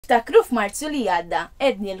Ftakru f'Marzu li għadda,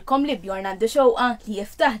 ednilkom li Bjorn għandu xewqa li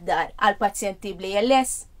jiftaħ dar għal pazjenti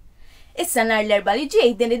bl-ALS. Issa nhar l-erba' li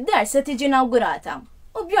ġej din id-dar se tiġi inawgurata.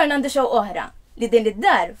 U Bjorn għandu xewq oħra li din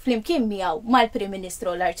id-dar flimkien miegħu mal-Prim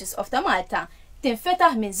Ministru l-Arċisqof ta' Malta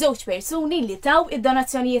tinfetaħ minn żewġ persuni li taw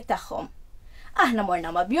id-donazzjonijiet tagħhom. Aħna morna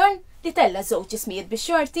ma' Bjorn li tella żewġ ismijiet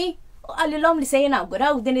bix-xorti u qallilhom li se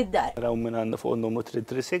jinawguraw din id-dar. Raw minn għandna fuq n-numru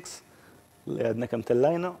 336 li għadna kemm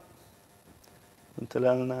tellajna.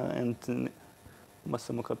 Tellajna ent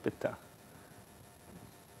Massimo Kapitta.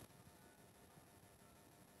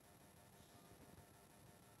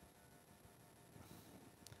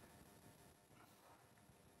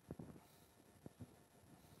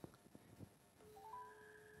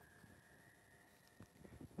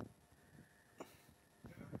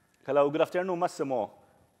 Hello, good afternoon, Massimo.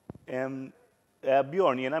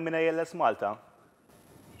 Bjorn, jena minn ALS Malta.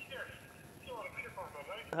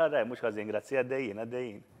 Ħarraj, mux ħazin, grazzi,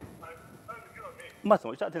 għaddejjien.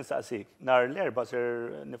 Massimo, xtaqt insaqsik, nar l-erba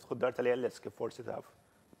ser niftħu d-dar tal-ALS kif forsi taf.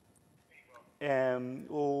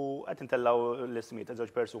 U għat intellaw l-ismiet ta'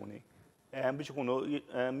 żewġ persuni biex ikunu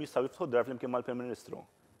jistaw jiftħu d-dar fl-imkien mal-Prim Ministru.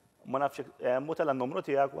 Ma nafx, mu tella n-numru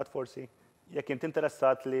tijak, għat forsi, jekk int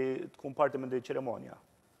interessat li tkun parti minn di ċeremonja.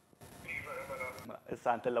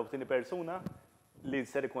 Issa ntellaw tini persuna li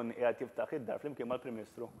ser ikun qiegħed jiftaħ id-dar flimkien mal-Prim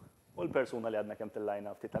Ministru u l-persuna li għadna kemm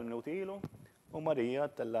tellajna ftit tal-minuti ilu u Marija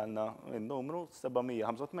tellana n-numru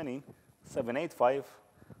 785 785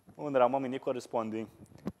 u naraw ma' min jikkorrispondi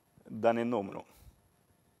dan in-numru.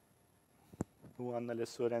 U għandna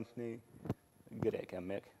l-issurentni Grek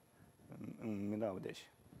hemmhekk minn għawdex.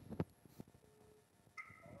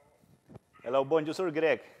 Hello, bonġu sur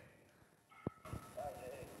Grek.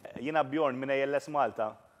 Jina Bjorn minn ALS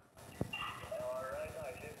Malta.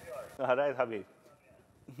 Alright, ħabib.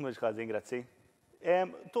 Mux ħazin, grazzi.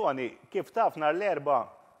 Toni, kif taf nar l-erba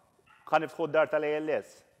kan iftħu d-dar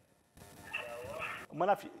tal-ALS?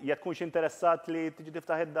 Ma nafx, jekk tkunx interessat li tiġi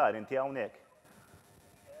tiftaħ id-dar, inti hawnhekk.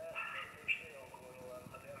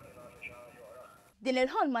 Din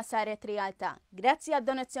il-ħolma saret realtà grazzi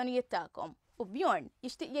għad-donazzjonijiet tagħkom u Bjorn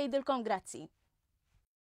jixtieq jgħidilkom grazzi.